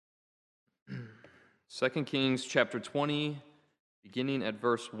2 Kings chapter 20, beginning at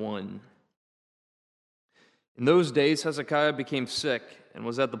verse 1. In those days Hezekiah became sick and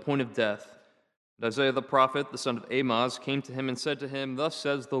was at the point of death. And Isaiah the prophet, the son of Amoz, came to him and said to him, "Thus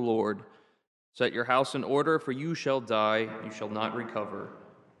says the Lord, set your house in order, for you shall die, you shall not recover."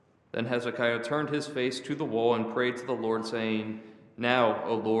 Then Hezekiah turned his face to the wall and prayed to the Lord, saying, "Now,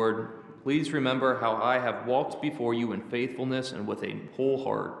 O Lord, please remember how I have walked before you in faithfulness and with a whole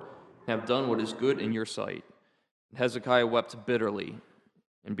heart, and have done what is good in your sight." And Hezekiah wept bitterly.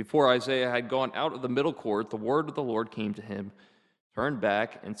 And before Isaiah had gone out of the middle court, the word of the Lord came to him, "Turn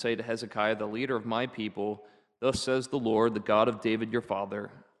back and say to Hezekiah, the leader of my people, Thus says the Lord, the God of David your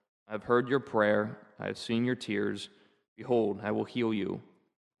father, I have heard your prayer, I have seen your tears. Behold, I will heal you.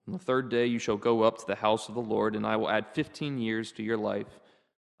 On the third day you shall go up to the house of the Lord, and I will add 15 years to your life.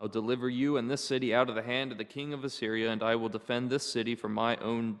 I will deliver you and this city out of the hand of the king of Assyria, and I will defend this city for my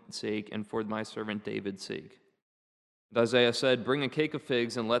own sake and for my servant David's sake." And Isaiah said, "Bring a cake of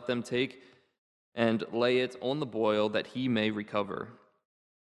figs and let them take and lay it on the boil, that he may recover."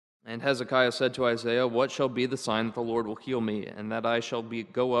 And Hezekiah said to Isaiah, "What shall be the sign that the Lord will heal me, and that I shall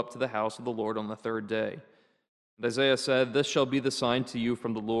go up to the house of the Lord on the third day?" And Isaiah said, "This shall be the sign to you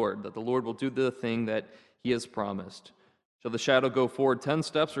from the Lord, that the Lord will do the thing that he has promised. Shall the shadow go forward 10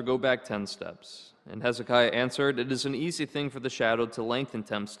 steps or go back 10 steps?" And Hezekiah answered, "It is an easy thing for the shadow to lengthen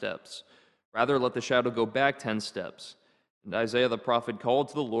 10 steps. Rather, let the shadow go back 10 steps." And Isaiah the prophet called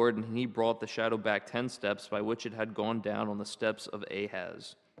to the Lord, and he brought the shadow back 10 steps by which it had gone down on the steps of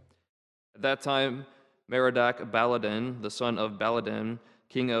Ahaz. At that time, Merodach-Baladan, the son of Baladan,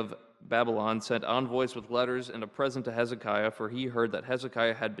 king of Babylon, sent envoys with letters and a present to Hezekiah, for he heard that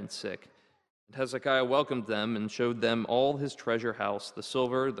Hezekiah had been sick. And Hezekiah welcomed them and showed them all his treasure house, the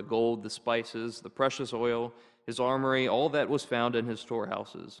silver, the gold, the spices, the precious oil, his armory, all that was found in his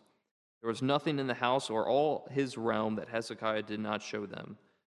storehouses. There was nothing in the house or all his realm that Hezekiah did not show them.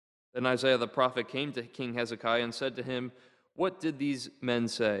 Then Isaiah the prophet came to King Hezekiah and said to him, "What did these men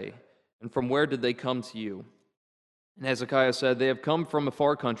say? And from where did they come to you?" And Hezekiah said, "They have come from a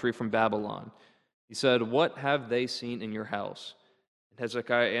far country, from Babylon." He said, "What have they seen in your house?" And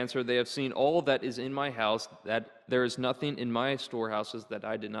Hezekiah answered, "They have seen all that is in my house, that there is nothing in my storehouses that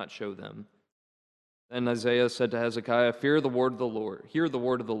I did not show them." Then Isaiah said to Hezekiah, "Fear the word of the Lord. Hear the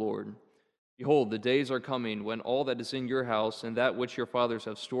word of the Lord. Behold, the days are coming when all that is in your house and that which your fathers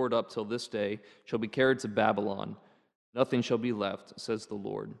have stored up till this day shall be carried to Babylon. Nothing shall be left, says the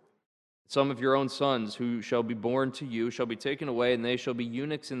Lord. Some of your own sons who shall be born to you shall be taken away, and they shall be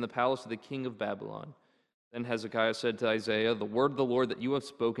eunuchs in the palace of the king of Babylon." Then Hezekiah said to Isaiah, "The word of the Lord that you have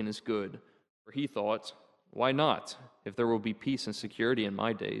spoken is good." For he thought, "Why not, if there will be peace and security in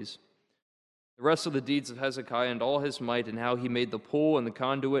my days?" The rest of the deeds of Hezekiah and all his might, and how he made the pool and the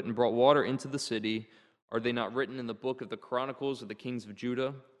conduit and brought water into the city, are they not written in the book of the Chronicles of the kings of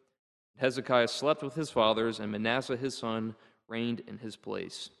Judah? Hezekiah slept with his fathers, and Manasseh his son reigned in his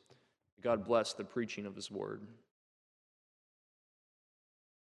place. God bless the preaching of his word.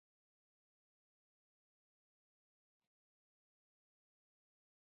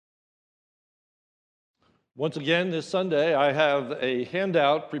 Once again, this Sunday, I have a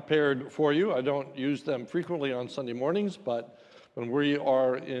handout prepared for you. I don't use them frequently on Sunday mornings, but when we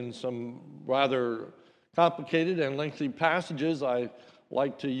are in some rather complicated and lengthy passages, I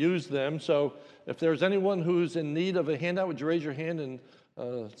like to use them. So if there's anyone who's in need of a handout, would you raise your hand, and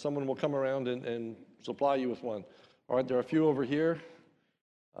someone will come around and supply you with one. All right, there are a few over here.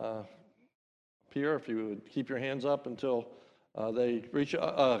 Up here, if you would keep your hands up until they reach.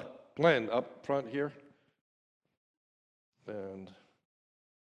 Glenn, up front here. And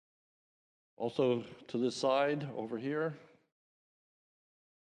also to this side over here.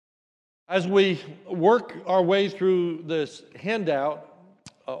 As we work our way through this handout,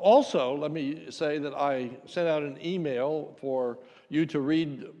 also let me say that I sent out an email for you to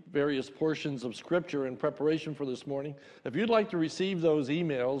read various portions of Scripture in preparation for this morning. If you'd like to receive those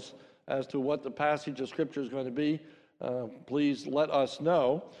emails as to what the passage of Scripture is going to be, please let us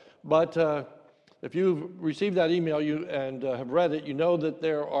know. But if you've received that email and have read it, you know that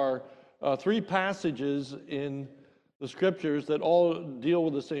there are 3 passages in the Scriptures that all deal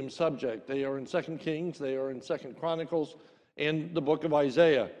with the same subject. They are in 2 Kings, they are in 2 Chronicles, and the book of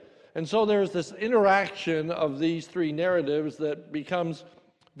Isaiah. And so there's this interaction of these 3 narratives that becomes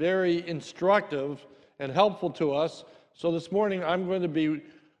very instructive and helpful to us. So this morning I'm going to be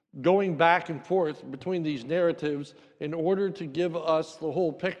going back and forth between these narratives in order to give us the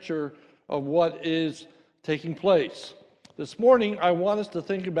whole picture of what is taking place. This morning, I want us to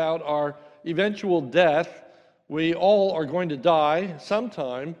think about our eventual death. We all are going to die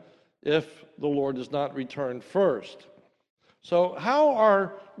sometime, if the Lord does not return first. So how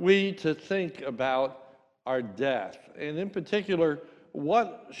are we to think about our death? And in particular,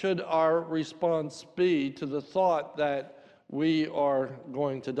 what should our response be to the thought that we are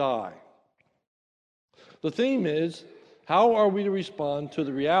going to die? The theme is, how are we to respond to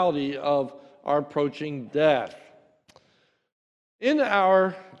the reality of our approaching death? In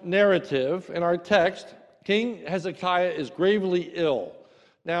our narrative, in our text, King Hezekiah is gravely ill.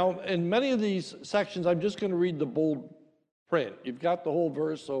 Now, in many of these sections, I'm just going to read the bold print. You've got the whole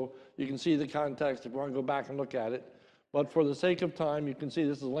verse, so you can see the context if you want to go back and look at it. But for the sake of time, you can see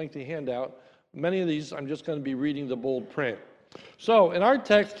this is a lengthy handout. Many of these, I'm just going to be reading the bold print. So, in our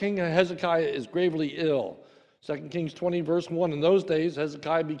text, King Hezekiah is gravely ill. 2 Kings 20, verse 1, in those days,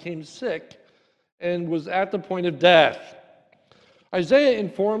 Hezekiah became sick and was at the point of death. Isaiah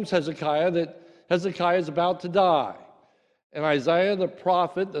informs Hezekiah that Hezekiah is about to die. And Isaiah the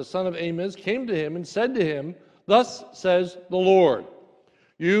prophet, the son of Amos, came to him and said to him, "Thus says the Lord,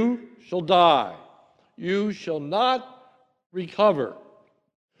 you shall die. You shall not recover."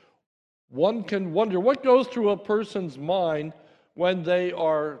 One can wonder what goes through a person's mind when they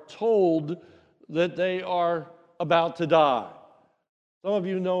are told that they are about to die. Some of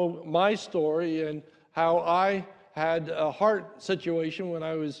you know my story and how I had a heart situation when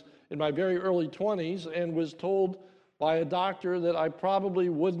I was in my very early 20s and was told by a doctor that I probably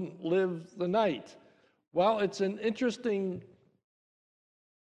wouldn't live the night. Well, it's an interesting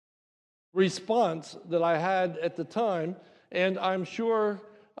response that I had at the time, and I'm sure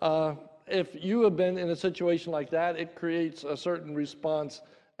if you have been in a situation like that, it creates a certain response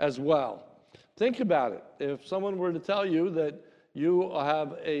as well. Think about it. If someone were to tell you that you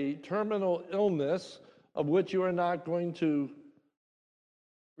have a terminal illness of which you are not going to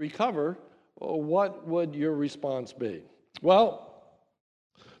recover, what would your response be? Well,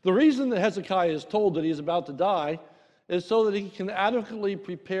 the reason that Hezekiah is told that he's about to die is so that he can adequately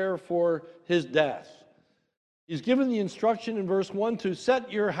prepare for his death. He's given the instruction in verse 1 to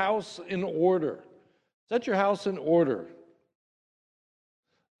set your house in order. Set your house in order.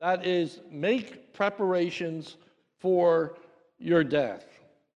 That is, make preparations for your death.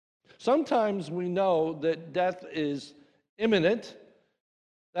 Sometimes we know that death is imminent.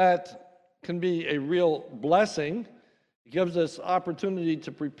 That can be a real blessing. It gives us opportunity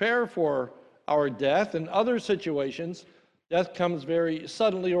to prepare for our death. In other situations, death comes very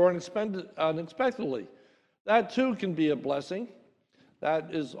suddenly or unexpectedly. That too can be a blessing.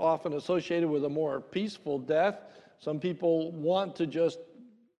 That is often associated with a more peaceful death. Some people want to just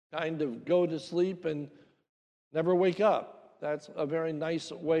kind of go to sleep and never wake up. That's a very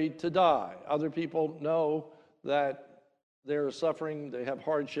nice way to die. Other people know that they're suffering, they have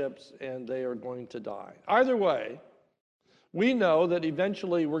hardships, and they are going to die. Either way, we know that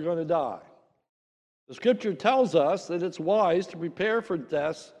eventually we're going to die. The scripture tells us that it's wise to prepare for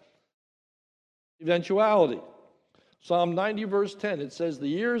death's eventuality. Psalm 90, verse 10, it says, "The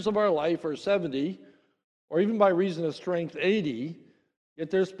years of our life are 70, or even by reason of strength 80, yet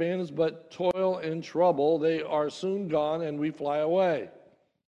their span is but toil and trouble. They are soon gone, and we fly away."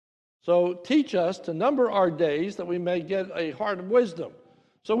 So teach us to number our days that we may get a heart of wisdom.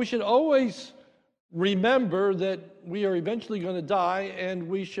 So we should always remember that we are eventually going to die, and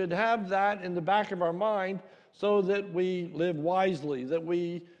we should have that in the back of our mind so that we live wisely, that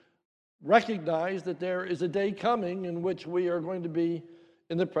we recognize that there is a day coming in which we are going to be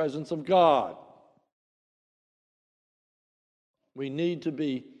in the presence of God. We need to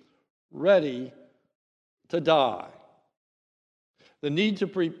be ready to die. The need to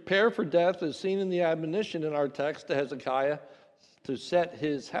prepare for death is seen in the admonition in our text to Hezekiah to set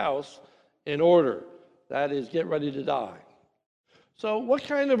his house in order. That is, get ready to die. So what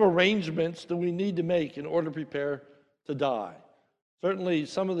kind of arrangements do we need to make in order to prepare to die? Certainly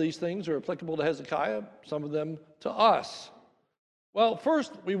some of these things are applicable to Hezekiah, some of them to us. Well,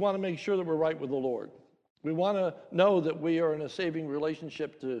 first, we want to make sure that we're right with the Lord. We want to know that we are in a saving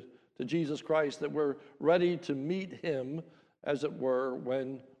relationship to Jesus Christ, that we're ready to meet him, as it were,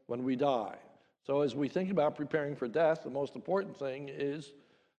 when we die. So as we think about preparing for death, the most important thing is,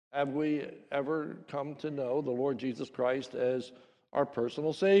 have we ever come to know the Lord Jesus Christ as our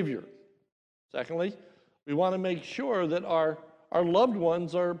personal Savior? Secondly, we want to make sure that our loved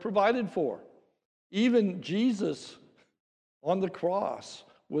ones are provided for. Even Jesus on the cross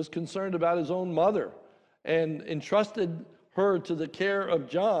was concerned about his own mother and entrusted her to the care of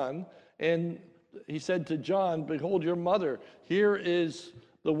John. And he said to John, "Behold your mother. Here is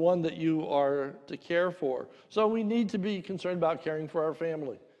the one that you are to care for." So we need to be concerned about caring for our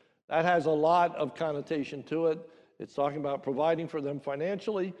family. That has a lot of connotation to it. It's talking about providing for them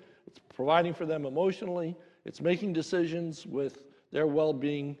financially. It's providing for them emotionally. It's making decisions with their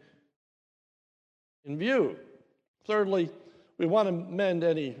well-being in view. Thirdly, we want to mend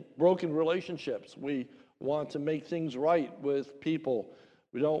any broken relationships. We want to make things right with people.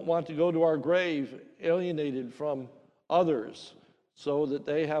 We don't want to go to our grave alienated from others so that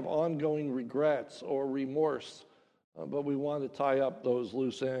they have ongoing regrets or remorse, but we want to tie up those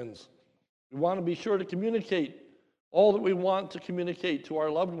loose ends. We want to be sure to communicate all that we want to communicate to our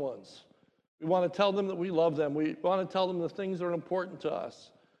loved ones. We want to tell them that we love them. We want to tell them the things that are important to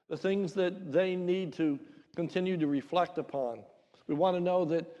us, the things that they need to continue to reflect upon. We want to know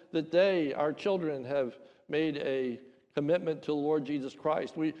that they, our children, have made a commitment to the Lord Jesus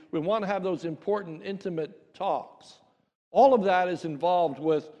Christ. We want to have those important, intimate talks. All of that is involved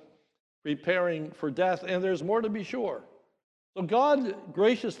with preparing for death, and there's more to be sure. So God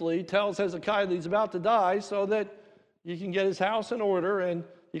graciously tells Hezekiah that he's about to die so that he can get his house in order and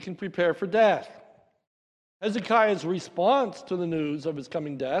he can prepare for death. Hezekiah's response to the news of his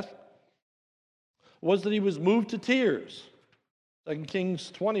coming death was that he was moved to tears. 2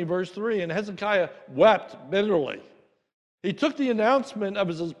 Kings 20, verse 3, and Hezekiah wept bitterly. He took the announcement of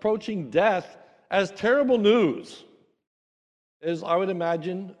his approaching death as terrible news, as I would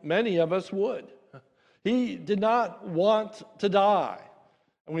imagine many of us would. He did not want to die.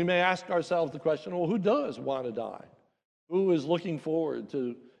 And we may ask ourselves the question, well, who does want to die? Who is looking forward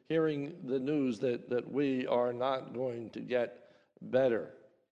to hearing the news that we are not going to get better?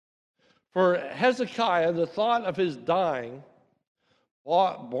 For Hezekiah, the thought of his dying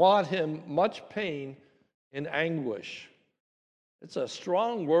brought him much pain and anguish. It's a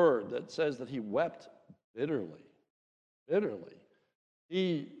strong word that says that he wept bitterly. Bitterly.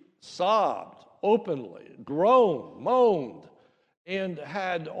 He sobbed openly, groaned, moaned, and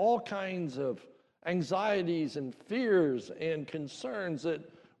had all kinds of anxieties and fears and concerns that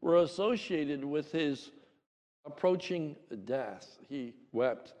were associated with his approaching death. He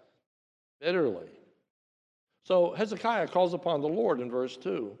wept bitterly. So Hezekiah calls upon the Lord in verse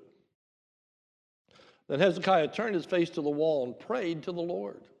 2. Then Hezekiah turned his face to the wall and prayed to the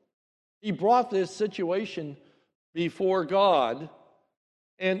Lord. He brought this situation before God,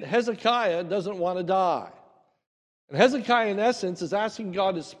 and Hezekiah doesn't want to die. And Hezekiah, in essence, is asking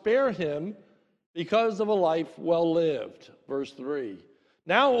God to spare him because of a life well lived. Verse 3.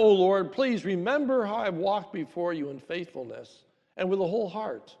 Now, O Lord, please remember how I've walked before you in faithfulness and with a whole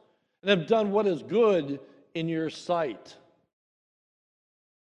heart, and have done what is good in your sight.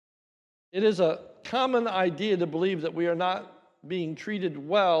 It is a common idea to believe that we are not being treated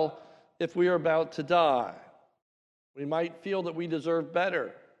well if we are about to die. We might feel that we deserve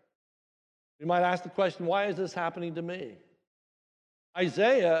better. We might ask the question, why is this happening to me?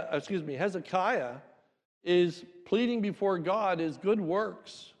 Hezekiah is pleading before God his good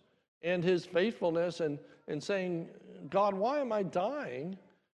works and his faithfulness and saying, God, why am I dying?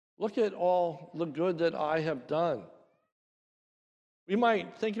 Look at all the good that I have done. We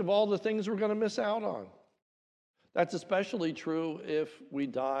might think of all the things we're going to miss out on. That's especially true if we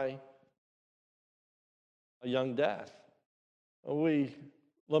die a young death. We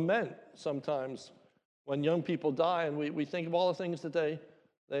lament sometimes when young people die, and we think of all the things that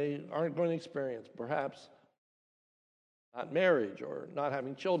they aren't going to experience. Perhaps not marriage, or not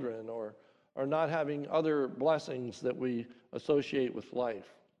having children, or not having other blessings that we associate with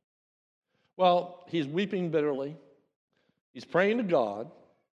life. Well, he's weeping bitterly. He's praying to God.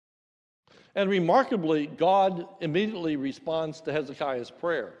 And remarkably, God immediately responds to Hezekiah's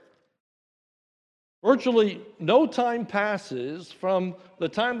prayer. Virtually no time passes from the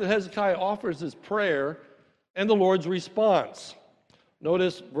time that Hezekiah offers his prayer and the Lord's response.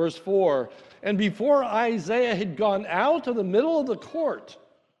 Notice verse 4. And before Isaiah had gone out of the middle of the court,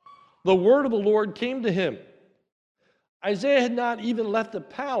 the word of the Lord came to him. Isaiah had not even left the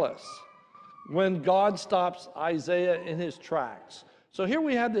palace when God stops Isaiah in his tracks. So here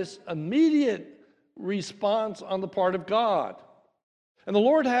we have this immediate response on the part of God. And the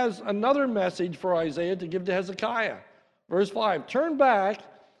Lord has another message for Isaiah to give to Hezekiah. Verse 5, turn back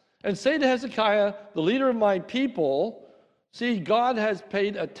and say to Hezekiah, the leader of my people, see, God has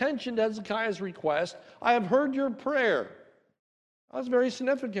paid attention to Hezekiah's request. I have heard your prayer. That's very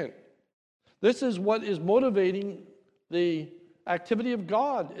significant. This is what is motivating the activity of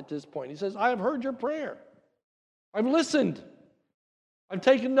God at this point. He says, I have heard your prayer. I've listened. I've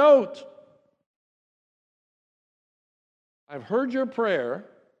taken note. I've heard your prayer.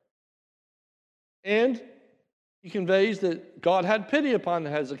 And he conveys that God had pity upon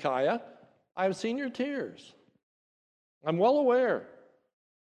Hezekiah. I have seen your tears. I'm well aware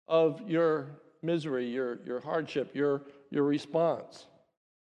of your misery, your hardship, your response.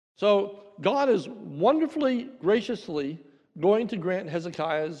 So God is wonderfully, graciously going to grant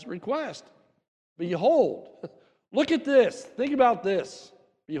Hezekiah's request. Behold, look at this. Think about this.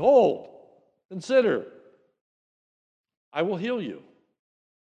 Behold, consider, I will heal you.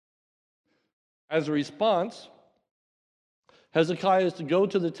 As a response, Hezekiah is to go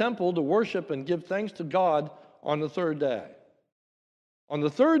to the temple to worship and give thanks to God on the third day. On the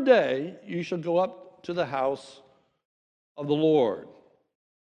third day, you shall go up to the house of the Lord.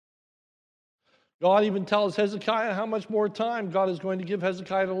 God even tells Hezekiah how much more time God is going to give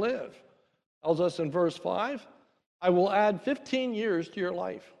Hezekiah to live. Tells us in verse 5, I will add 15 years to your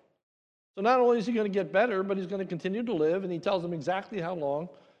life. So not only is he going to get better, but he's going to continue to live, and he tells him exactly how long.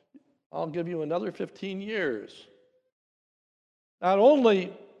 I'll give you another 15 years. Not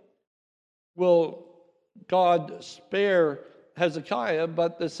only will God spare Hezekiah,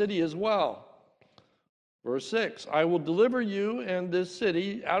 but the city as well. Verse 6, I will deliver you and this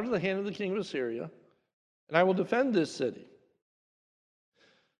city out of the hand of the king of Assyria, and I will defend this city.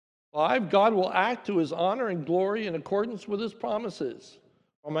 5, God will act to his honor and glory in accordance with his promises,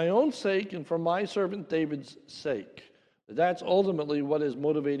 for my own sake and for my servant David's sake. That's ultimately what is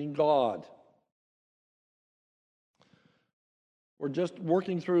motivating God. We're just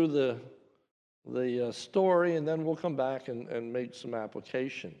working through the story, and then we'll come back and make some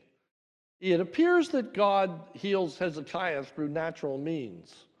application. It appears that God heals Hezekiah through natural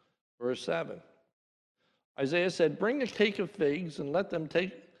means. Verse 7. Isaiah said, bring a cake of figs and let them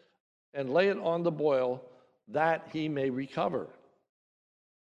take and lay it on the boil, that he may recover.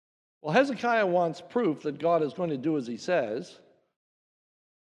 Well, Hezekiah wants proof that God is going to do as he says.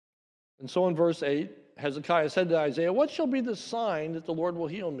 And so in verse 8, Hezekiah said to Isaiah, what shall be the sign that the Lord will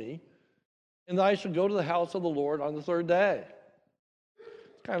heal me, and that I shall go to the house of the Lord on the third day?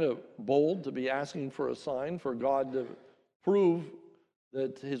 It's kind of bold to be asking for a sign for God to prove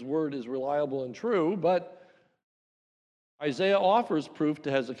that his word is reliable and true, but Isaiah offers proof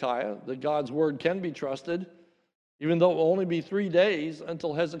to Hezekiah that God's word can be trusted, even though it will only be 3 days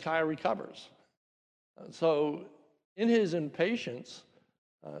until Hezekiah recovers. So in his impatience,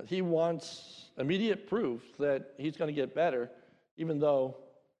 he wants immediate proof that he's going to get better, even though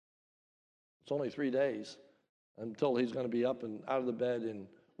it's only 3 days until he's going to be up and out of the bed and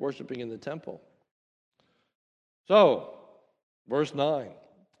worshiping in the temple. So, verse 9,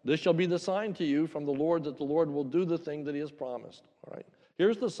 this shall be the sign to you from the Lord that the Lord will do the thing that he has promised. All right.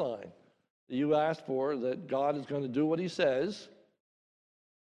 Here's the sign that you asked for, that God is going to do what he says.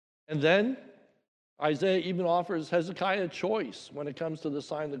 And then Isaiah even offers Hezekiah a choice when it comes to the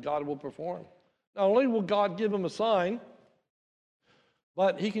sign that God will perform. Not only will God give him a sign,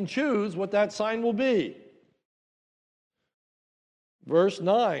 but he can choose what that sign will be. Verse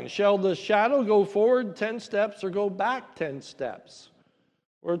 9, shall the shadow go forward 10 steps or go back 10 steps?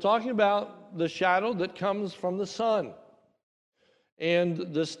 We're talking about the shadow that comes from the sun. And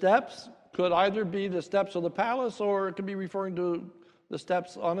the steps could either be the steps of the palace, or it could be referring to the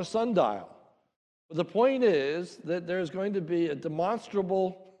steps on a sundial. But the point is that there's going to be a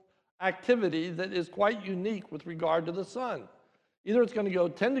demonstrable activity that is quite unique with regard to the sun. Either it's going to go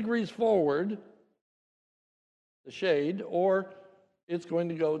 10 degrees forward, the shade, or it's going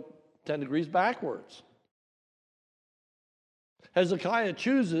to go 10 degrees backwards. Hezekiah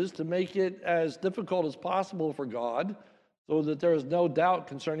chooses to make it as difficult as possible for God so that there is no doubt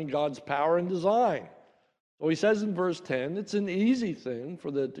concerning God's power and design. So he says in verse 10, it's an easy thing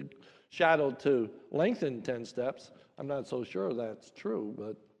for the shadow to lengthen 10 steps. I'm not so sure that's true,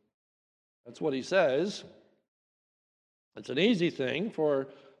 but that's what he says. It's an easy thing for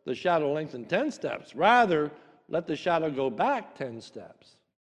the shadow to lengthen 10 steps. Rather, let the shadow go back 10 steps.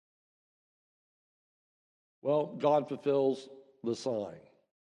 Well, God fulfills the sign.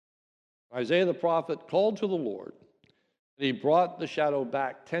 Isaiah the prophet called to the Lord, and he brought the shadow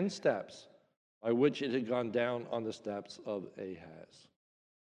back 10 steps by which it had gone down on the steps of Ahaz.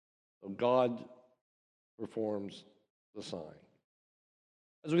 So God performs the sign.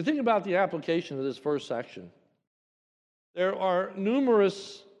 As we think about the application of this first section, there are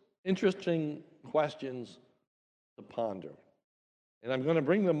numerous interesting questions to ponder. And I'm going to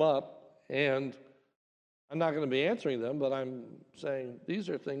bring them up, and I'm not going to be answering them, but I'm saying these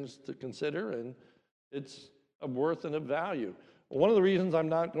are things to consider, and it's of worth and of value. One of the reasons I'm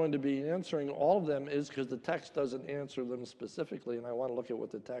not going to be answering all of them is because the text doesn't answer them specifically, and I want to look at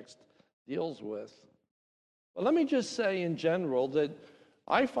what the text deals with. But let me just say in general that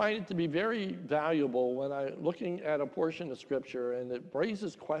I find it to be very valuable when I'm looking at a portion of Scripture and it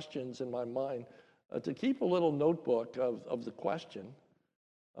raises questions in my mind to keep a little notebook of the question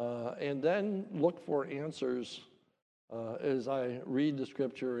and then look for answers as I read the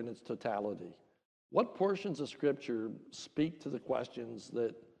Scripture in its totality. What portions of Scripture speak to the questions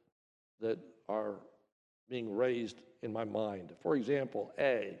that are being raised in my mind? For example,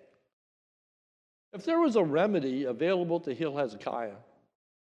 A, if there was a remedy available to heal Hezekiah,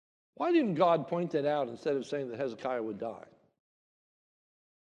 why didn't God point that out instead of saying that Hezekiah would die?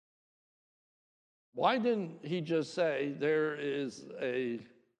 Why didn't he just say there is a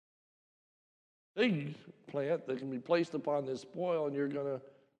fig plant that can be placed upon this spoil and you're going to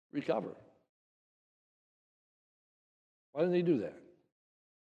recover? Why didn't he do that?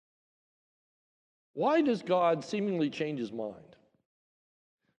 Why does God seemingly change his mind?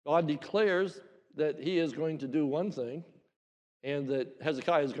 God declares that he is going to do one thing and that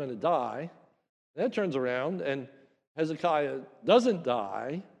Hezekiah is going to die. Then it turns around and Hezekiah doesn't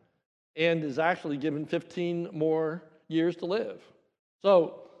die and is actually given 15 more years to live.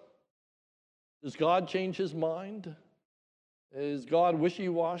 So, does God change his mind? Is God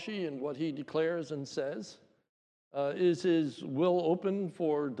wishy-washy in what he declares and says? Is his will open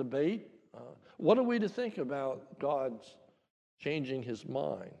for debate? What are we to think about God's changing his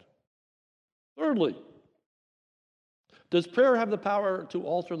mind? Thirdly, does prayer have the power to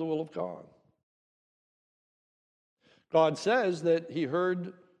alter the will of God? God says that he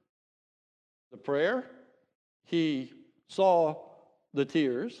heard the prayer, he saw the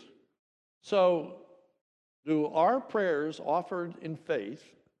tears. So, do our prayers offered in faith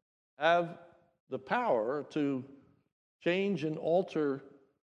have the power to change and alter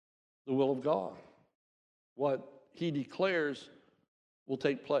the will of God? What he declares will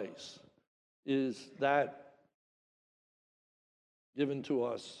take place, is that given to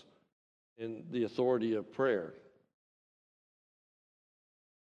us in the authority of prayer?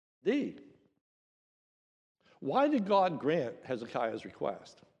 D, why did God grant Hezekiah's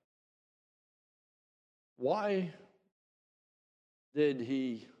request? Why did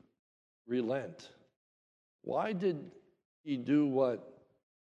he relent? Why did he do what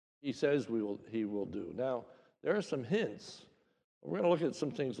he says he will do? Now, there are some hints. We're going to look at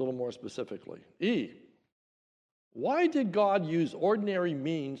some things a little more specifically. E, why did God use ordinary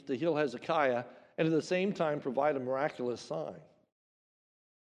means to heal Hezekiah and at the same time provide a miraculous sign?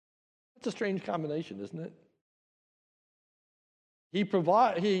 That's a strange combination, isn't it?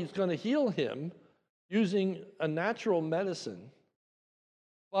 He's going to heal him using a natural medicine,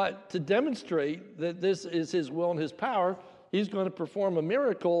 but to demonstrate that this is his will and his power, he's going to perform a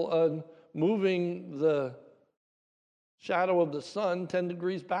miracle on moving the shadow of the sun 10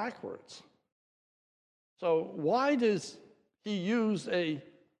 degrees backwards. So why does he use a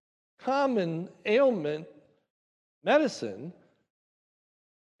common ailment medicine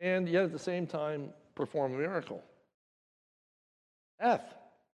and yet at the same time perform a miracle? F,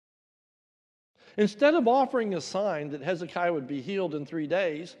 instead of offering a sign that Hezekiah would be healed in 3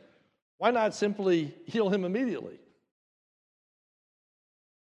 days, why not simply heal him immediately?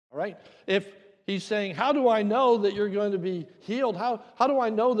 All right? If he's saying, how do I know that you're going to be healed? How do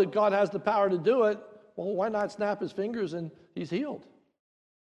I know that God has the power to do it? Well, why not snap his fingers and he's healed?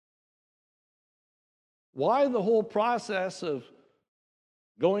 Why the whole process of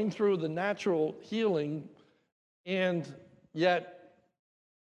going through the natural healing and yet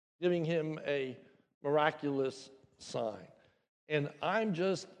giving him a miraculous sign? And I'm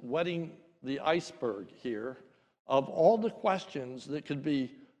just wetting the iceberg here of all the questions that could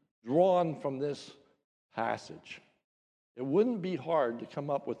be drawn from this passage. It wouldn't be hard to come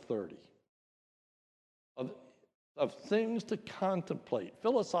up with 30 of things to contemplate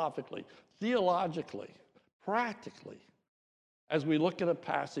philosophically, theologically, practically, as we look at a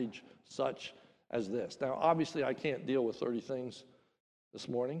passage such as this. Now, obviously, I can't deal with 30 things this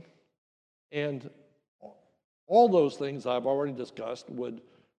morning, and all those things I've already discussed would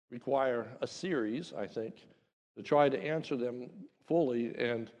require a series, I think, to try to answer them fully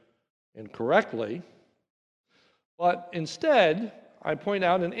and correctly. But instead, I point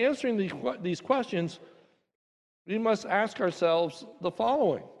out in answering these questions, we must ask ourselves the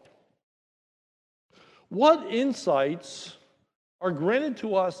following: what insights are granted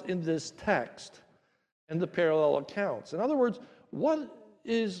to us in this text and the parallel accounts? In other words, what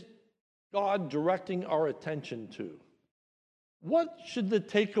is God directing our attention to? What should the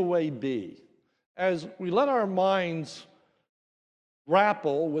takeaway be as we let our minds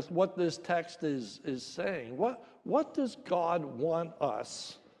grapple with what this text is saying? What does God want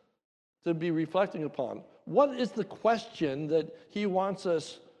us to be reflecting upon? What is the question that he wants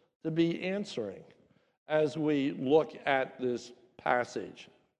us to be answering as we look at this passage?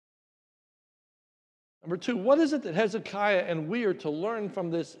 Number two, what is it that Hezekiah and we are to learn from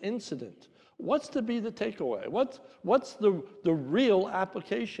this incident? What's to be the takeaway? What's the real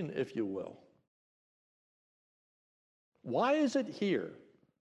application, if you will? Why is it here?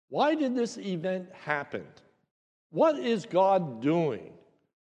 Why did this event happen? What is God doing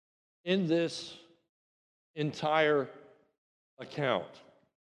in this entire account?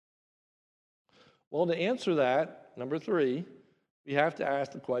 Well, to answer that, number three, we have to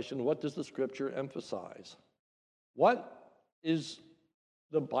ask the question, what does the Scripture emphasize? What is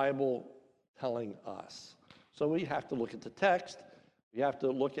the Bible telling us? So we have to look at the text. We have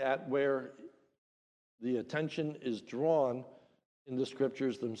to look at where the attention is drawn in the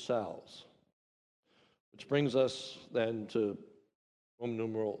Scriptures themselves. Which brings us then to Roman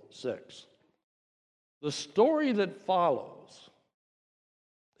numeral 6. The story that follows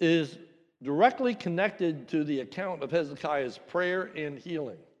is directly connected to the account of Hezekiah's prayer and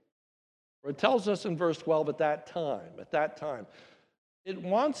healing. Where it tells us in verse 12, at that time, it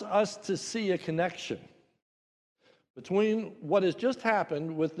wants us to see a connection between what has just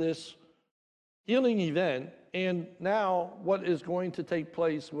happened with this healing event and now what is going to take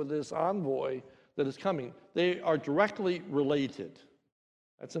place with this envoy that is coming. They are directly related.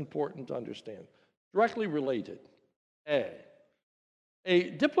 That's important to understand. Directly related. A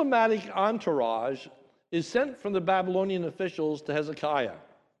diplomatic entourage is sent from the Babylonian officials to Hezekiah.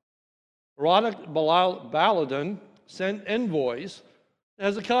 Merodach-Baladan sent envoys to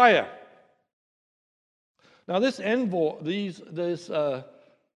Hezekiah. Now, these envoys,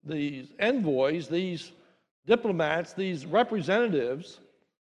 these diplomats, these representatives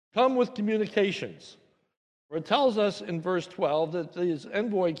come with communications. Where it tells us in verse 12 that this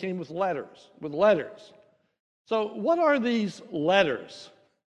envoy came with letters. So what are these letters?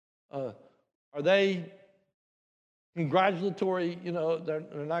 Are they congratulatory?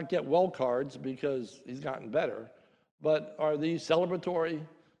 They're not get well cards because he's gotten better. But are these celebratory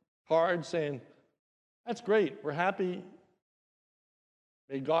cards saying, that's great, we're happy,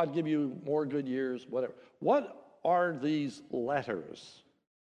 may God give you more good years, whatever. What are these letters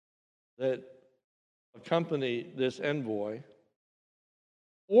that accompany this envoy?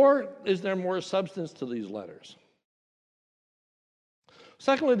 Or is there more substance to these letters?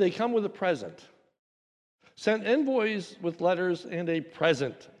 Secondly, they come with a present. Sent envoys with letters and a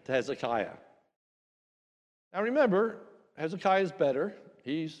present to Hezekiah. Now remember, Hezekiah is better.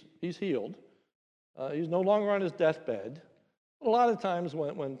 He's healed. He's no longer on his deathbed. A lot of times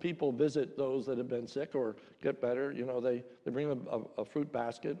when people visit those that have been sick or get better, they bring them a fruit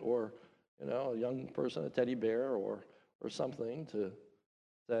basket or, a young person, a teddy bear or something to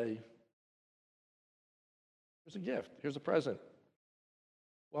say, here's a gift, here's a present.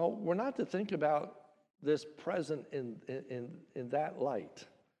 Well, we're not to think about this present in that light.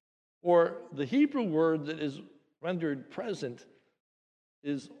 Or the Hebrew word that is rendered present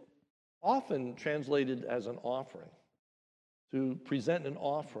is often translated as an offering, to present an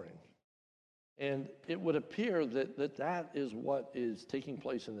offering. And it would appear that is what is taking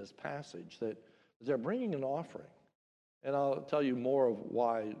place in this passage, that they're bringing an offering. And I'll tell you more of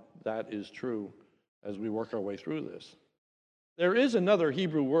why that is true as we work our way through this. There is another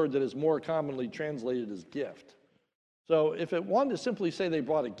Hebrew word that is more commonly translated as gift. So if it wanted to simply say they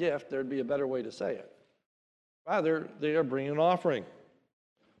brought a gift, there'd be a better way to say it. Rather, they are bringing an offering.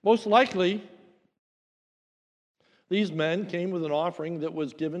 Most likely, these men came with an offering that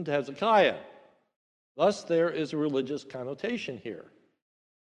was given to Hezekiah. Thus, there is a religious connotation here.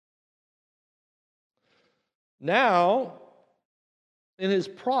 Now, in his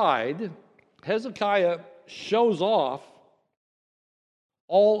pride, Hezekiah shows off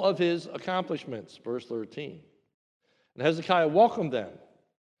all of his accomplishments, verse 13. And Hezekiah welcomed them,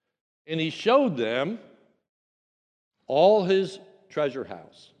 and he showed them all his treasure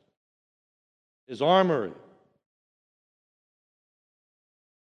house, his armory,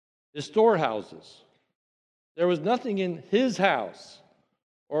 his storehouses. There was nothing in his house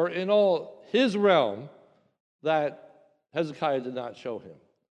or in all his realm that Hezekiah did not show him.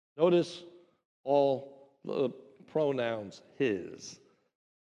 Notice all the pronouns his.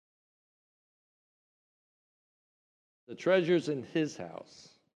 The treasures in his house,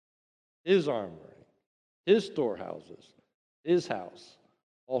 his armory, his storehouses, his house,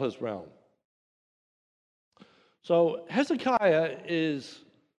 all his realm. So Hezekiah is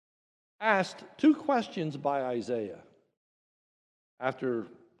asked two questions by Isaiah after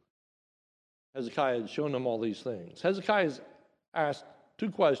Hezekiah had shown him all these things. Hezekiah is asked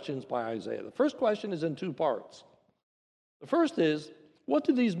two questions by Isaiah. The first question is in two parts. The first is, what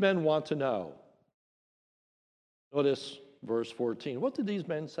do these men want to know? Notice verse 14. What did these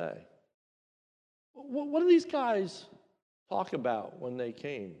men say? What do these guys talk about when they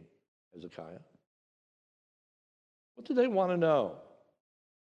came, Hezekiah? What do they want to know?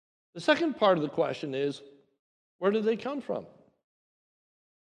 The second part of the question is, where did they come from?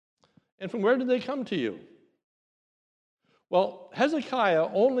 And from where did they come to you? Well, Hezekiah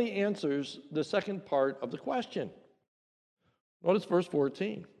only answers the second part of the question. Notice verse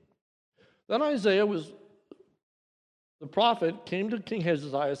 14. Then Isaiah the prophet came to King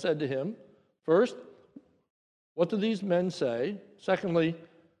Hezekiah, said to him, first, what do these men say? Secondly,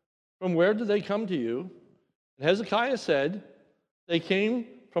 from where did they come to you? And Hezekiah said, they came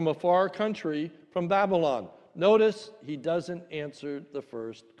from a far country, from Babylon. Notice he doesn't answer the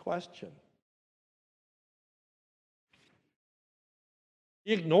first question.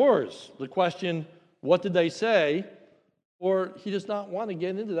 He ignores the question, what did they say? Or he does not want to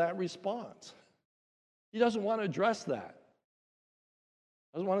get into that response. He doesn't want to address that.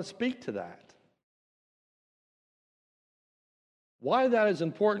 Doesn't want to speak to that. Why that is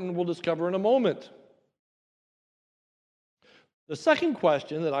important, we'll discover in a moment. The second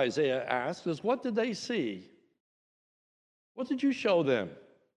question that Isaiah asks is, what did they see? What did you show them?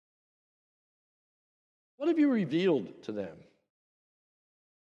 What have you revealed to them?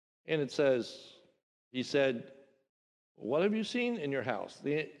 And it says, he said, what have you seen in your house?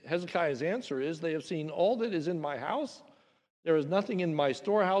 Hezekiah's answer is, they have seen all that is in my house. There is nothing in my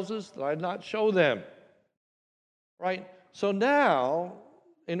storehouses that I did not show them. Right? So now,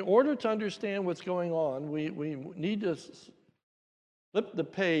 in order to understand what's going on, we need to flip the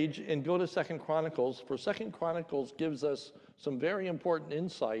page and go to 2 Chronicles, for 2 Chronicles gives us some very important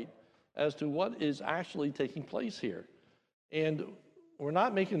insight as to what is actually taking place here. And we're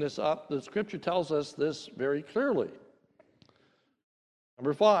not making this up. The scripture tells us this very clearly.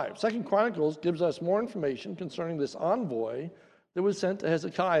 Number 5, 2 Chronicles gives us more information concerning this envoy that was sent to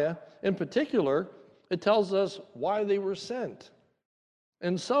Hezekiah. In particular, it tells us why they were sent.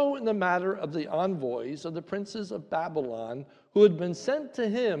 And so in the matter of the envoys of the princes of Babylon who had been sent to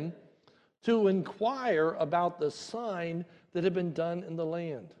him to inquire about the sign that had been done in the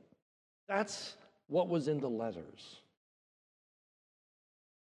land. That's what was in the letters.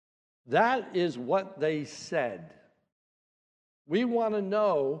 That is what they said. We want to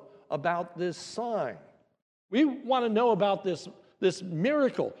know about this sign. We want to know about this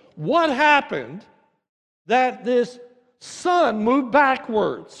miracle. What happened that this sun moved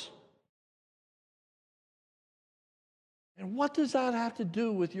backwards? And what does that have to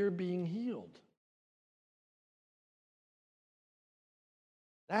do with your being healed?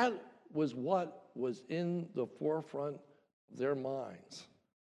 That was what was in the forefront of their minds.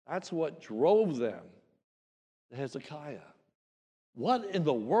 That's what drove them to Hezekiah. What in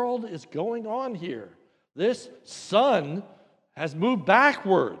the world is going on here? This sun has moved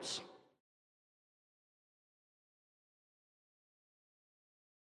backwards.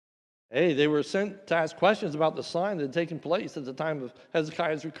 Hey, they were sent to ask questions about the sign that had taken place at the time of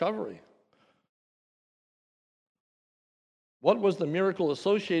Hezekiah's recovery. What was the miracle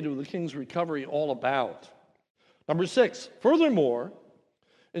associated with the king's recovery all about? Number 6, furthermore,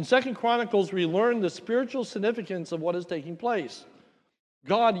 in 2 Chronicles, we learn the spiritual significance of what is taking place.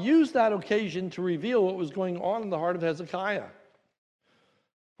 God used that occasion to reveal what was going on in the heart of Hezekiah.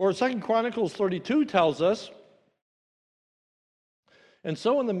 For 2 Chronicles 32 tells us, and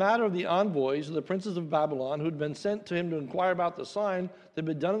so in the matter of the envoys of the princes of Babylon who had been sent to him to inquire about the sign that had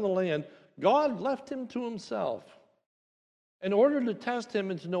been done in the land, God left him to himself in order to test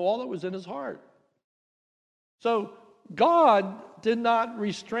him and to know all that was in his heart. So God did not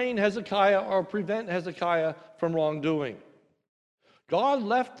restrain Hezekiah or prevent Hezekiah from wrongdoing. God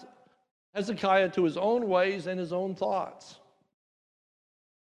left Hezekiah to his own ways and his own thoughts.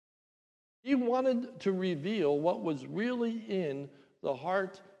 He wanted to reveal what was really in the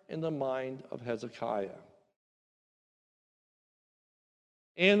heart and the mind of Hezekiah.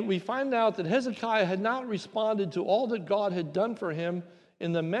 And we find out that Hezekiah had not responded to all that God had done for him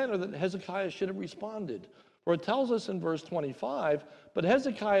in the manner that Hezekiah should have responded. For it tells us in verse 25, but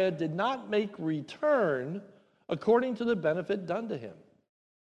Hezekiah did not make return according to the benefit done to him.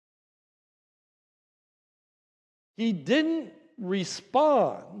 He didn't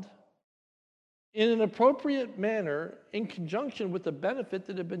respond in an appropriate manner in conjunction with the benefit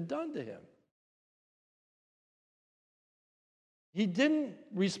that had been done to him. He didn't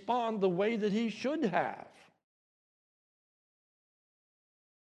respond the way that he should have.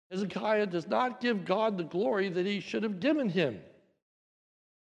 Hezekiah does not give God the glory that he should have given him.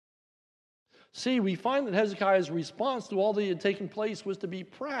 See, we find that Hezekiah's response to all that had taken place was to be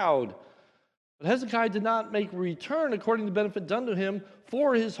proud. But Hezekiah did not make return according to the benefit done to him,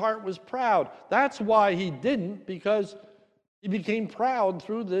 for his heart was proud. That's why he didn't, because he became proud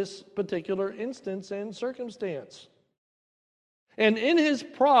through this particular instance and circumstance. And in his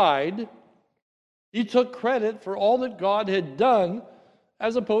pride, he took credit for all that God had done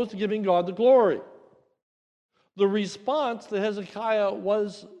as opposed to giving God the glory. The response that Hezekiah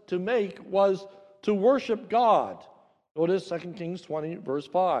was to make was to worship God. Notice 2 Kings 20, verse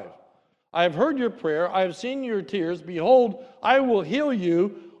 5. I have heard your prayer. I have seen your tears. Behold, I will heal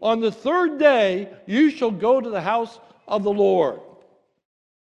you. On the third day, you shall go to the house of the Lord.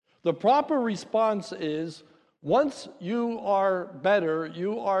 The proper response is, once you are better,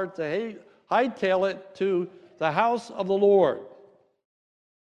 you are to hightail it to the house of the Lord.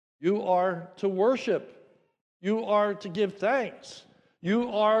 You are to worship. You are to give thanks. You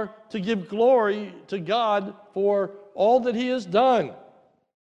are to give glory to God for all that he has done.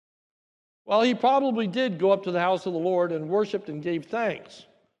 Well, he probably did go up to the house of the Lord and worshiped and gave thanks.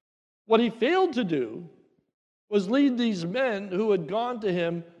 What he failed to do was lead these men who had gone to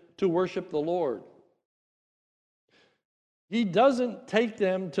him to worship the Lord. He doesn't take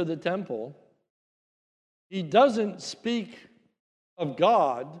them to the temple. He doesn't speak of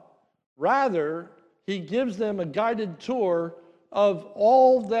God. Rather, he gives them a guided tour of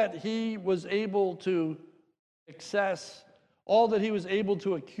all that he was able to access, all that he was able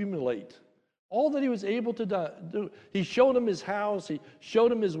to accumulate, all that he was able to do. He showed him his house, he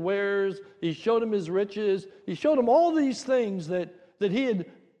showed him his wares, he showed him his riches, he showed him all these things that he had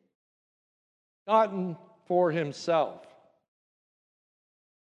gotten for himself.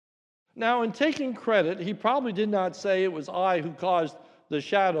 Now, in taking credit, he probably did not say it was I who caused the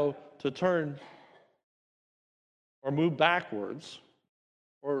shadow to turn or move backwards.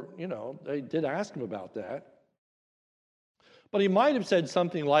 Or, they did ask him about that. But he might have said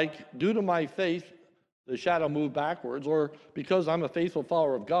something like, due to my faith, the shadow moved backwards, or because I'm a faithful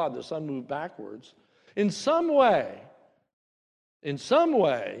follower of God, the sun moved backwards. In some way,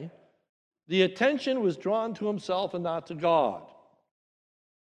 the attention was drawn to himself and not to God.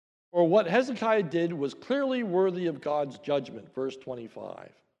 For what Hezekiah did was clearly worthy of God's judgment, verse 25.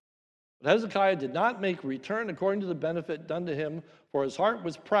 But Hezekiah did not make return according to the benefit done to him, for his heart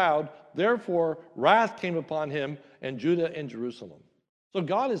was proud. Therefore, wrath came upon him and Judah and Jerusalem. So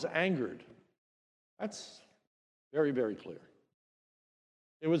God is angered. That's very, very clear.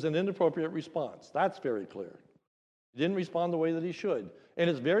 It was an inappropriate response. That's very clear. He didn't respond the way that he should. And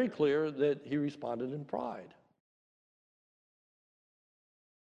it's very clear that he responded in pride.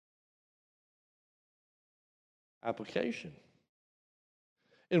 Application.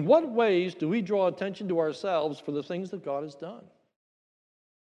 In what ways do we draw attention to ourselves for the things that God has done?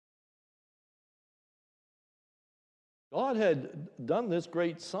 God had done this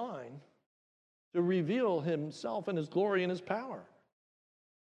great sign to reveal himself and his glory and his power.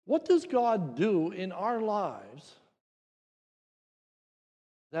 What does God do in our lives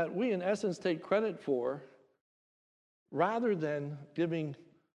that we, in essence, take credit for rather than giving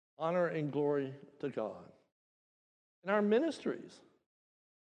honor and glory to God? In our ministries,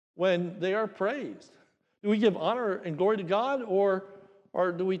 when they are praised, do we give honor and glory to God, or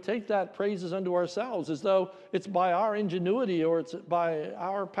do we take that praises unto ourselves as though it's by our ingenuity, or it's by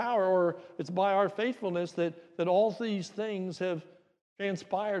our power, or it's by our faithfulness that all these things have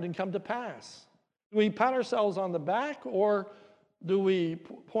transpired and come to pass? Do we pat ourselves on the back, or do we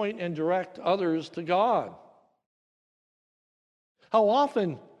point and direct others to God? How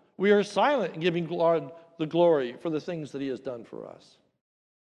often we are silent in giving God the glory for the things that he has done for us.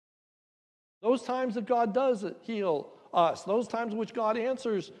 Those times that God does heal us, those times in which God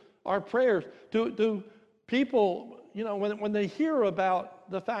answers our prayers, do people, when they hear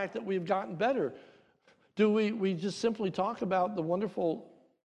about the fact that we've gotten better, do we just simply talk about the wonderful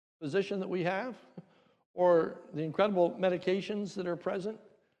physician that we have, or the incredible medications that are present?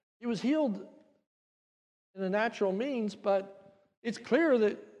 He was healed in a natural means, but it's clear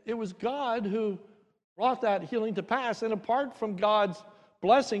that it was God who brought that healing to pass. And apart from God's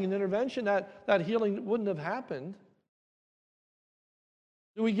blessing and intervention, that healing wouldn't have happened.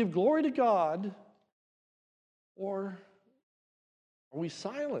 Do we give glory to God, or are we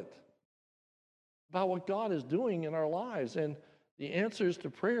silent about what God is doing in our lives and the answers to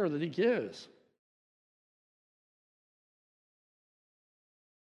prayer that he gives?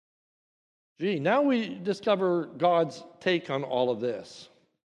 Now we discover God's take on all of this.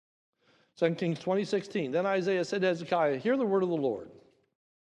 2 Kings 20:16. Then Isaiah said to Hezekiah, hear the word of the Lord.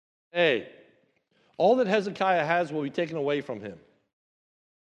 Hey, all that Hezekiah has will be taken away from him.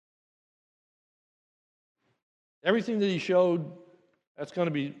 Everything that he showed, that's going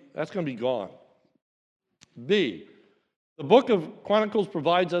to be gone. B, the book of Chronicles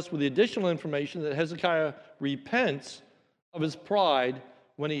provides us with the additional information that Hezekiah repents of his pride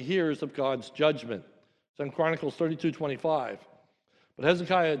when he hears of God's judgment. It's in Chronicles 32:25. But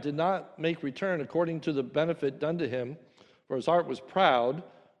Hezekiah did not make return according to the benefit done to him, for his heart was proud.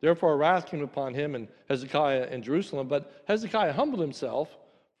 Therefore wrath came upon him and Hezekiah and Jerusalem. But Hezekiah humbled himself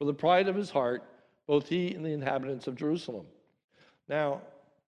for the pride of his heart, both he and the inhabitants of Jerusalem. Now,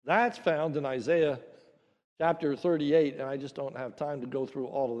 that's found in Isaiah chapter 38, and I just don't have time to go through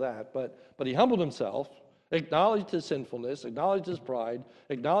all of that. But he humbled himself, acknowledged his sinfulness, acknowledged his pride,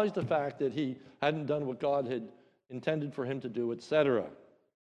 acknowledged the fact that he hadn't done what God had intended for him to do, etc.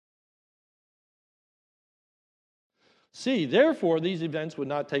 C, therefore, these events would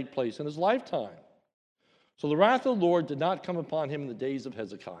not take place in his lifetime. So the wrath of the Lord did not come upon him in the days of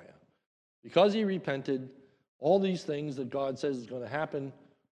Hezekiah. Because he repented, all these things that God says is going to happen,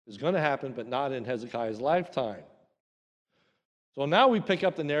 but not in Hezekiah's lifetime. So now we pick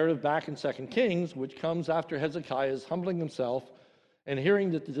up the narrative back in 2 Kings, which comes after Hezekiah's humbling himself and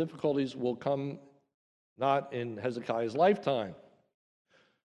hearing that the difficulties will come not in Hezekiah's lifetime.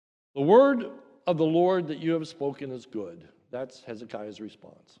 The word of the Lord that you have spoken is good. That's Hezekiah's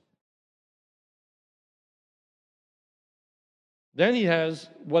response. Then he has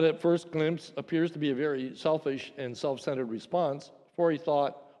what at first glimpse appears to be a very selfish and self-centered response, for he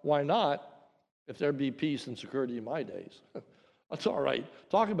thought, why not, if there be peace and security in my days? That's all right.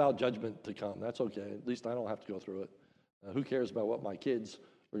 Talk about judgment to come. That's okay. At least I don't have to go through it. Who cares about what my kids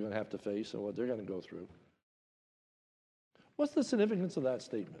are going to have to face and what they're going to go through? What's the significance of that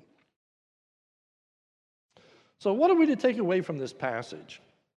statement? So what are we to take away from this passage?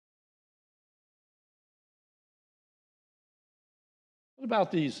 What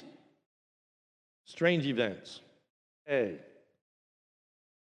about these strange events? A,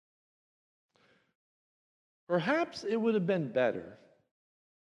 perhaps it would have been better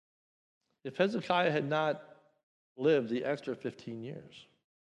if Hezekiah had not lived the extra 15 years.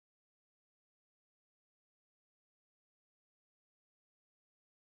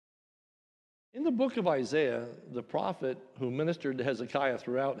 In the book of Isaiah, the prophet who ministered to Hezekiah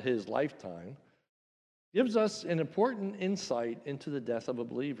throughout his lifetime gives us an important insight into the death of a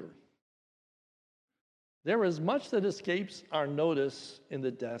believer. There is much that escapes our notice in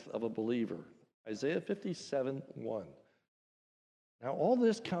the death of a believer. Isaiah 57:1. Now, all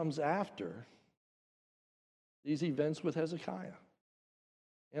this comes after these events with Hezekiah.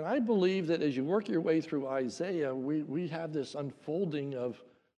 And I believe that as you work your way through Isaiah, we have this unfolding of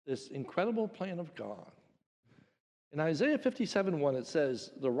this incredible plan of God. In Isaiah 57:1, it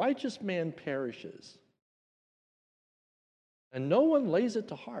says, the righteous man perishes, and no one lays it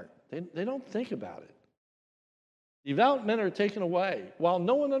to heart. They don't think about it. Devout men are taken away, while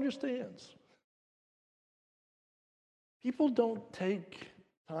no one understands. People don't take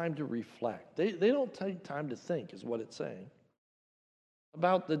time to reflect. They don't take time to think, is what it's saying,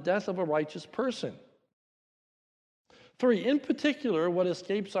 about the death of a righteous person. 3, in particular, what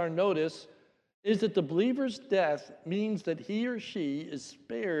escapes our notice is that the believer's death means that he or she is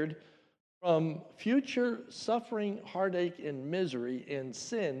spared from future suffering, heartache, and misery and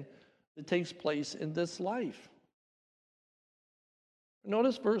sin that takes place in this life.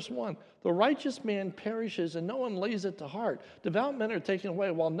 Notice verse 1. The righteous man perishes and no one lays it to heart. Devout men are taken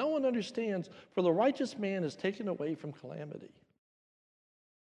away while no one understands, for the righteous man is taken away from calamity.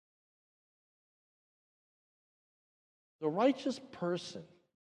 The righteous person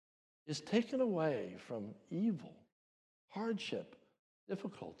is taken away from evil, hardship,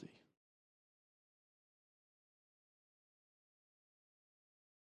 difficulty.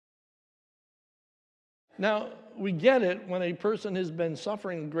 Now, we get it when a person has been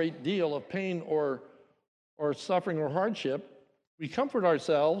suffering a great deal of pain or suffering or hardship. We comfort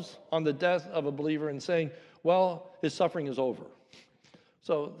ourselves on the death of a believer and saying, well, his suffering is over.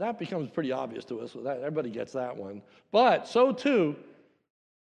 So that becomes pretty obvious to us. So that, everybody gets that one. But so too,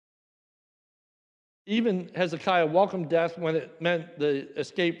 even Hezekiah welcomed death when it meant the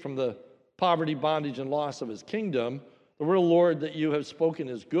escape from the poverty, bondage, and loss of his kingdom. The word of the Lord that you have spoken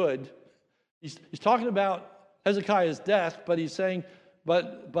is good. He's talking about Hezekiah's death, but he's saying,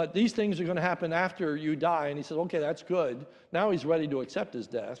 but these things are going to happen after you die. And he says, okay, that's good. Now he's ready to accept his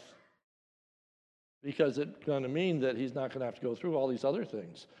death, because it's going to mean that he's not going to have to go through all these other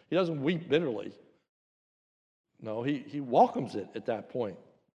things. He doesn't weep bitterly. No, he welcomes it at that point.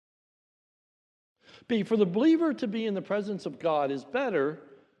 B, for the believer to be in the presence of God is better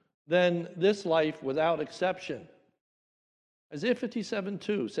than this life without exception. Isaiah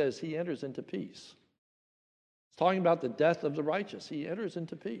 57:2 says he enters into peace. It's talking about the death of the righteous. He enters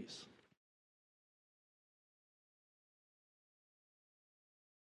into peace.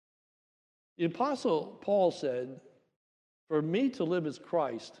 The Apostle Paul said, "For me to live is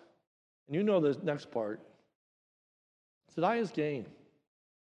Christ," and you know the next part, "to die is gain."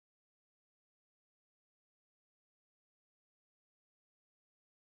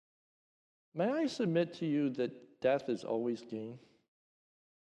 May I submit to you that death is always gain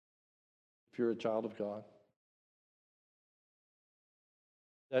if you're a child of God?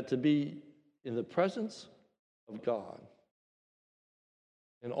 That to be in the presence of God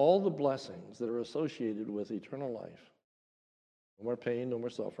and all the blessings that are associated with eternal life, no more pain, no more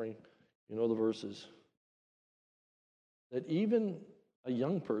suffering, you know the verses, that even a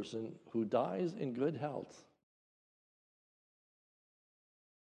young person who dies in good health,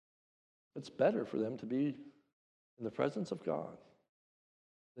 it's better for them to be in the presence of God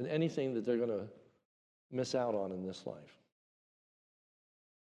than anything that they're going to miss out on in this life.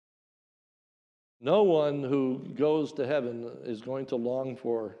 No one who goes to heaven is going to long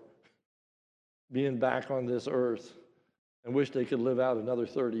for being back on this earth and wish they could live out another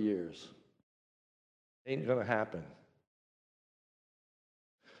 30 years. Ain't going to happen.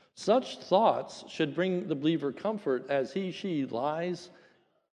 Such thoughts should bring the believer comfort as she lies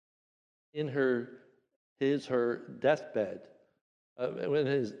in her deathbed,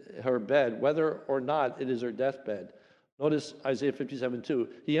 her bed, whether or not it is her deathbed. Notice Isaiah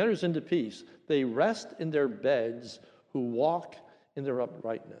 57:2. He enters into peace. They rest in their beds who walk in their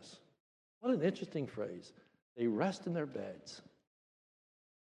uprightness. What an interesting phrase. They rest in their beds.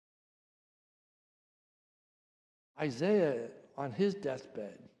 Isaiah, on his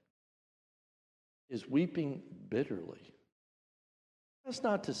deathbed, is weeping bitterly. That's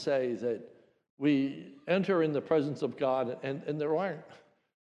not to say that we enter in the presence of God and there aren't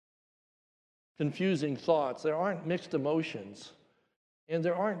confusing thoughts, there aren't mixed emotions, and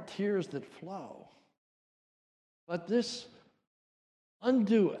there aren't tears that flow. But this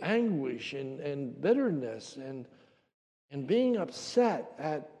undue anguish and bitterness and being upset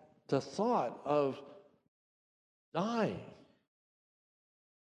at the thought of dying,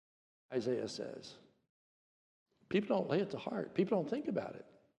 Isaiah says, people don't lay it to heart. People don't think about it.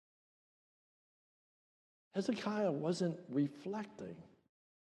 Hezekiah wasn't reflecting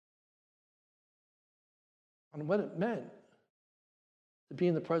on what it meant to be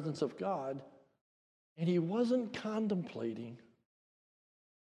in the presence of God, and he wasn't contemplating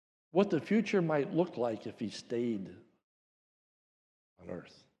what the future might look like if he stayed on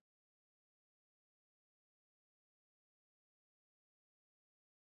earth.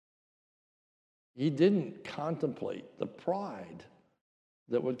 He didn't contemplate the pride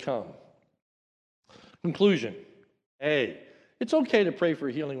that would come. Conclusion. A, it's okay to pray for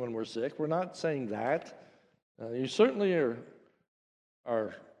healing when we're sick. We're not saying that. You certainly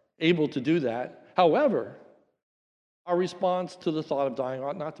are able to do that. However, our response to the thought of dying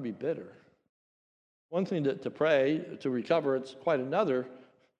ought not to be bitter. One thing to pray, to recover, it's quite another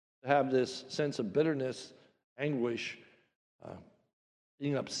to have this sense of bitterness, anguish,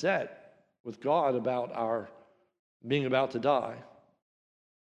 being upset with God about our being about to die.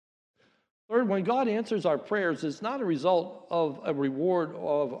 Third, when God answers our prayers, it's not a result of a reward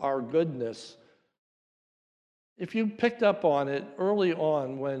of our goodness. If you picked up on it early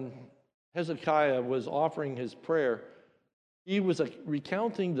on when Hezekiah was offering his prayer, he was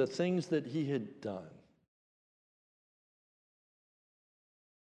recounting the things that he had done.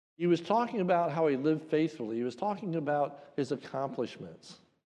 He was talking about how he lived faithfully. He was talking about his accomplishments.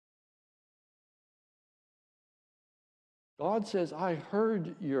 God says, I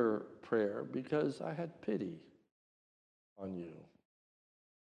heard your prayer because I had pity on you.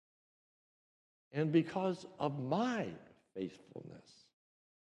 And because of my faithfulness,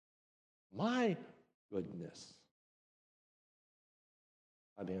 my goodness,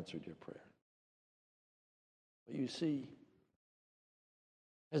 I've answered your prayer. But you see,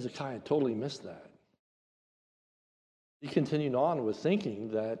 Hezekiah totally missed that. He continued on with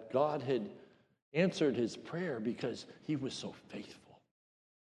thinking that God had answered his prayer because he was so faithful,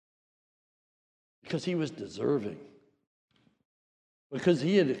 because he was deserving, because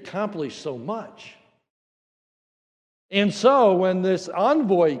he had accomplished so much. And so when this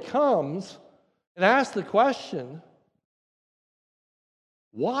envoy comes and asks the question,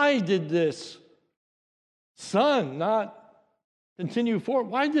 why did this sun not continue forward?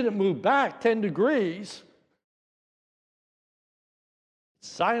 Why did it move back 10 degrees? It's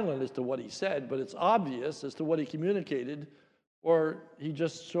silent as to what he said, but it's obvious as to what he communicated, or he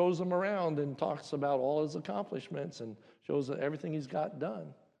just shows them around and talks about all his accomplishments and shows everything he's got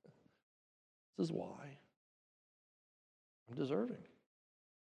done. This is why. I'm deserving.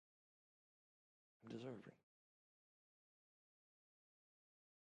 I'm deserving.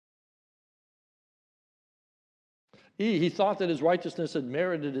 He thought that his righteousness had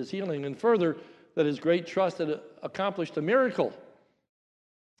merited his healing, and further, that his great trust had accomplished a miracle.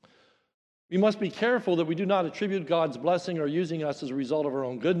 We must be careful that we do not attribute God's blessing or using us as a result of our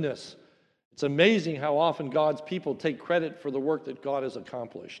own goodness. It's amazing how often God's people take credit for the work that God has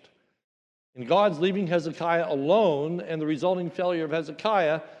accomplished. In God's leaving Hezekiah alone and the resulting failure of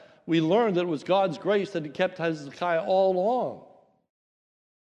Hezekiah, we learned that it was God's grace that had kept Hezekiah all along.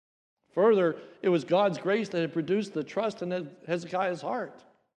 Further, it was God's grace that had produced the trust in Hezekiah's heart.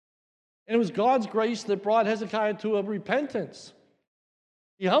 And it was God's grace that brought Hezekiah to a repentance.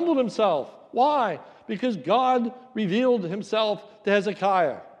 He humbled himself. Why? Because God revealed himself to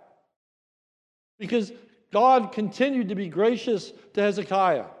Hezekiah. Because God continued to be gracious to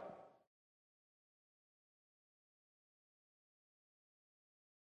Hezekiah.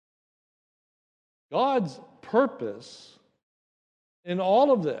 God's purpose in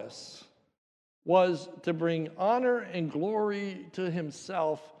all of this was to bring honor and glory to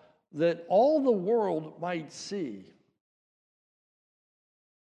himself, that all the world might see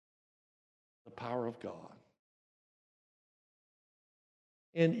the power of God.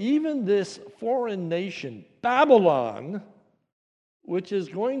 And even this foreign nation, Babylon, which is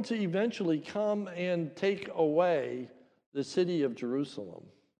going to eventually come and take away the city of Jerusalem.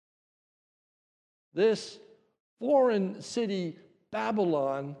 This foreign city,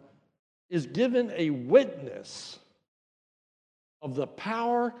 Babylon, is given a witness of the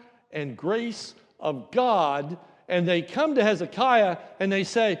power and grace of God, and they come to Hezekiah and they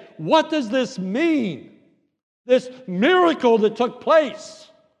say, what does this mean? This miracle that took place.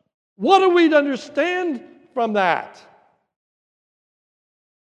 What are we to understand from that?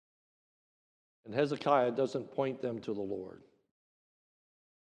 And Hezekiah doesn't point them to the Lord.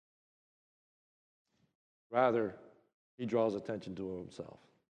 Rather, he draws attention to himself.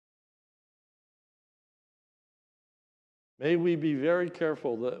 May we be very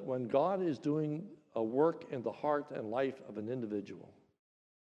careful that when God is doing a work in the heart and life of an individual,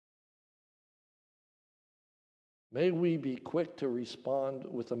 may we be quick to respond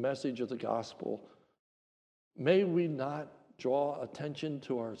with the message of the gospel. May we not draw attention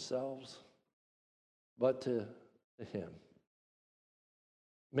to ourselves, but to him.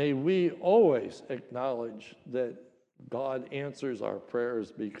 May we always acknowledge that God answers our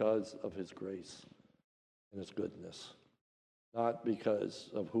prayers because of his grace and his goodness, not because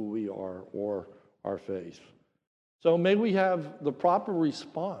of who we are or our faith. So may we have the proper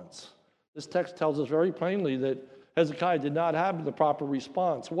response. This text tells us very plainly that Hezekiah did not have the proper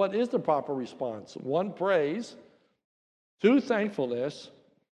response. What is the proper response? 1, praise. 2, thankfulness.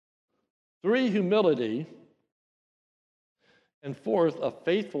 3, humility. And 4th, a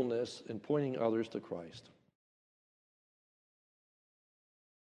faithfulness in pointing others to Christ.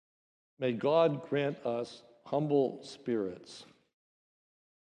 May God grant us humble spirits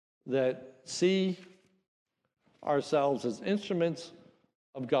that see ourselves as instruments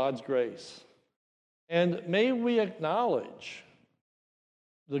of God's grace. And may we acknowledge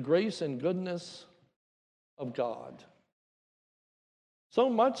the grace and goodness of God.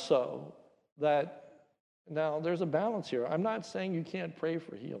 So much so that now there's a balance here. I'm not saying you can't pray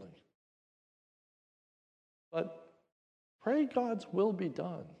for healing, but pray God's will be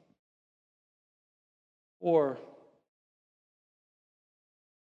done. Or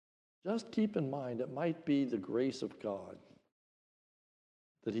just keep in mind it might be the grace of God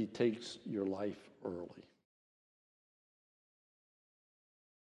that he takes your life early.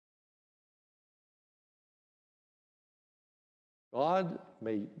 God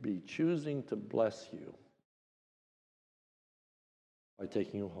may be choosing to bless you by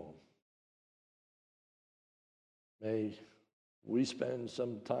taking you home. May we spend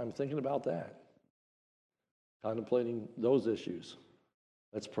some time thinking about that, contemplating those issues.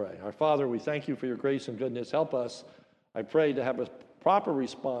 Let's pray. Our Father, we thank you for your grace and goodness. Help us, I pray, to have a proper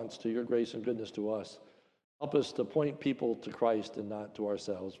response to your grace and goodness to us. Help us to point people to Christ and not to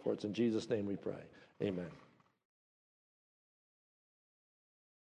ourselves. For it's in Jesus' name we pray. Amen.